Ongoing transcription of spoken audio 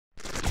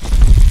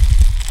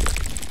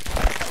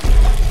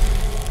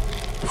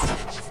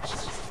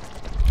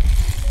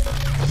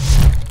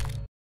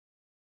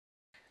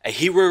A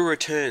hero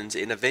returns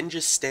in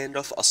Avengers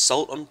Standoff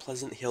Assault on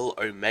Pleasant Hill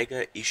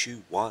Omega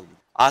Issue 1.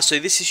 So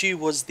this issue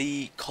was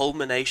the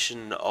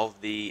culmination of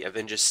the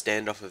Avengers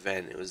Standoff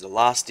event. It was the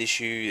last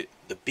issue.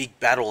 The big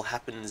battle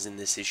happens in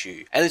this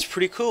issue. And it's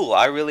pretty cool.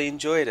 I really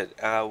enjoyed it.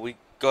 We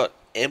got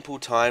ample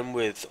time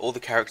with all the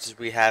characters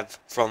we have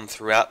from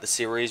throughout the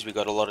series. We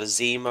got a lot of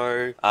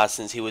Zemo,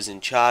 since he was in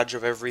charge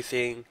of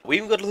everything. We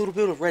even got a little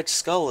bit of Red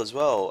Skull as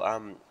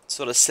well.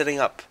 Sort of setting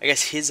up, I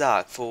guess, his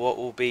arc for what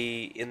will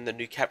be in the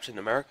new Captain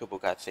America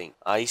book, I think.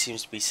 He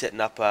seems to be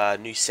setting up a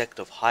new sect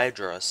of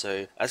Hydra,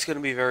 so that's going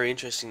to be very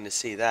interesting to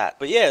see that.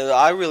 But yeah,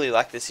 I really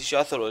like this issue.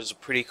 I thought it was a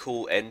pretty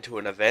cool end to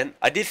an event.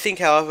 I did think,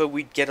 however,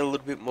 we'd get a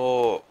little bit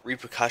more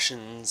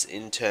repercussions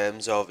in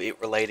terms of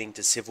it relating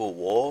to Civil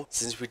War,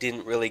 since we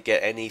didn't really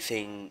get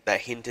anything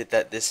that hinted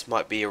that this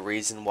might be a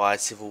reason why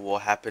Civil War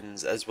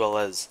happens, as well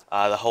as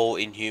the whole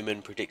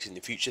Inhuman predicting the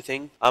future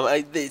thing.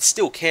 It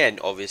still can,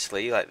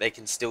 obviously, like they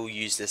can still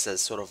use this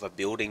as sort of a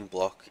building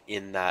block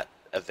in that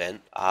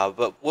event.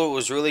 But what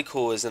was really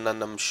cool is, and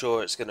I'm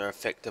sure it's going to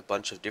affect a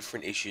bunch of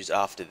different issues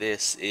after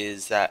this,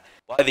 is that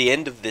by the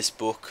end of this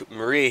book,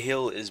 Maria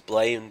Hill is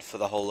blamed for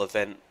the whole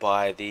event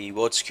by the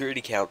World Security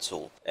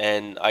Council,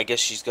 and I guess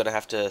she's going to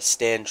have to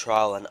stand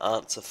trial and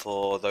answer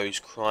for those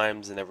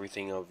crimes and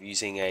everything of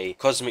using a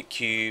cosmic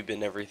cube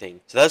and everything.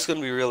 So that's going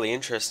to be really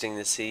interesting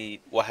to see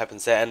what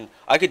happens there, and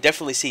I could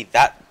definitely see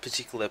that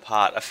particular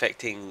part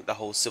affecting the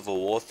whole Civil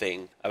War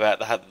thing, about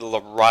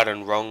the right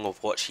and wrong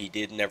of what she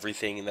did and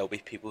everything, and there'll be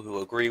people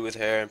who agree with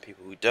her and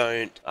people who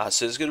don't.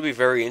 So it's going to be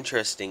very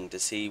interesting to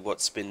see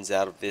what spins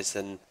out of this.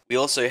 And we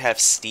also have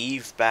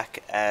Steve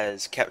back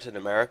as Captain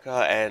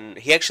America, and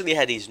he actually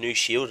had his new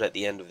shield at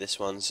the end of this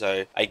one,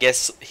 so I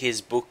guess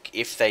his book,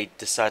 if they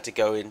decide to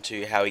go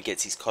into how he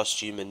gets his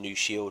costume and new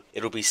shield,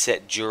 it'll be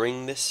set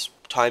during this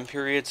time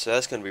period, so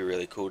that's going to be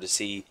really cool to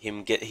see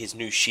him get his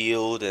new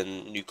shield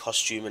and new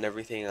costume and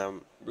everything.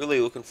 I'm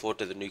really looking forward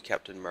to the new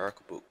Captain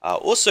America book.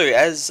 Also,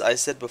 as I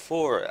said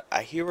before,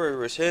 a hero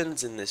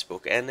returns in this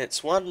book, and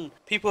it's one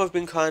people have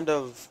been kind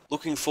of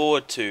looking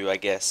forward to, I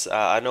guess.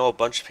 I know a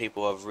bunch of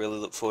people have really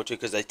looked forward to,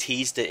 because they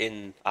teased it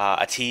in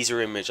a teaser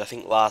image, I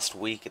think last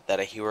week, that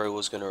a hero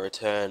was going to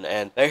return,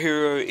 and that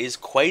hero is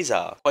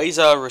Quasar.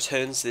 Quasar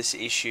returns this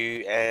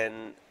issue,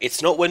 and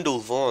it's not Wendell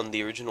Vaughn,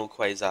 the original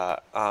Quasar.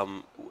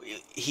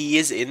 He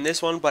is in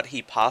this one, but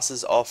he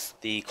passes off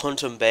the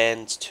quantum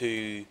bands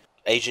to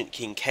Agent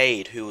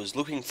Kincaid, who was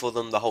looking for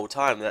them the whole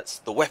time. That's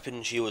the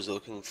weapon she was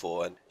looking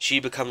for, and she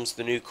becomes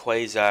the new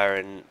Quasar,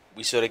 and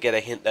we sort of get a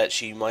hint that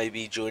she might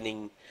be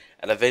joining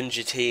an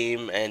Avenger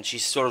team, and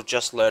she's sort of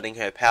just learning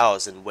her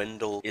powers, and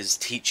Wendell is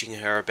teaching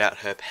her about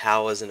her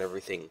powers and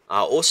everything.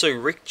 Also,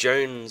 Rick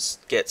Jones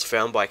gets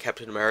found by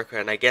Captain America,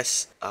 and I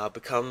guess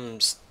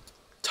becomes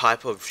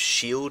type of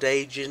SHIELD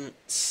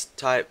agents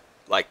type,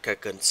 like a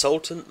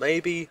consultant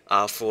maybe,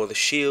 for the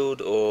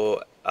SHIELD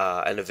or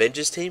an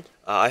Avengers team.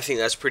 I think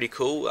that's pretty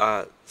cool,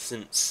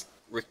 since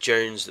Rick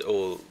Jones,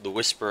 or the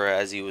Whisperer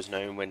as he was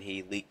known when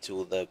he leaked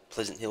all the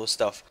Pleasant Hill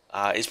stuff,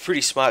 is a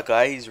pretty smart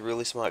guy. He's a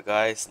really smart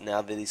guy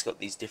now that he's got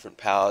these different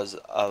powers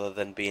other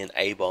than being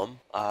A-bomb.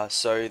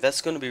 So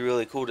that's going to be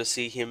really cool to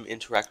see him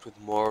interact with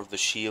more of the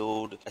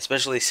SHIELD,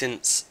 especially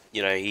since,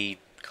 you know, he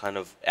kind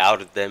of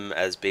outed them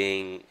as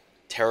being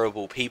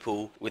terrible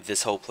people with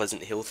this whole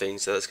Pleasant Hill thing,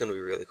 so that's going to be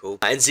really cool.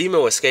 And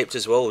Zemo escaped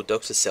as well with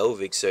Dr.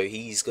 Selvig, so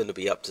he's going to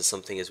be up to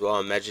something as well. I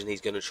imagine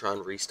he's going to try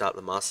and restart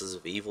the Masters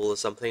of Evil or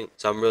something,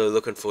 so I'm really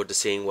looking forward to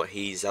seeing what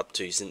he's up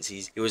to, since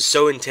he was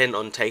so intent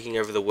on taking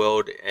over the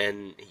world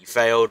and he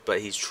failed,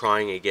 but he's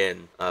trying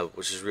again,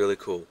 which is really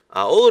cool.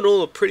 All in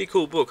all, a pretty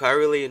cool book. I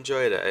really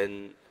enjoyed it,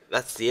 and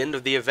that's the end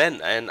of the event.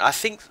 And I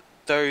think,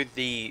 though,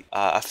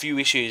 a few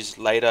issues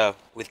later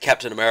with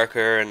Captain America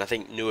and I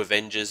think New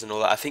Avengers and all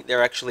that, I think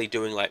they're actually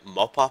doing like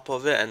mop-up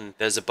of it, and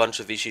there's a bunch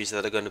of issues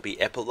that are going to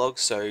be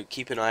epilogues, so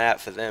keep an eye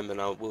out for them, and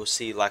we'll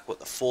see like what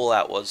the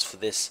fallout was for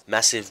this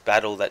massive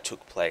battle that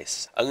took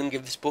place. I'm going to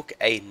give this book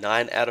a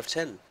 9 out of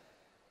 10.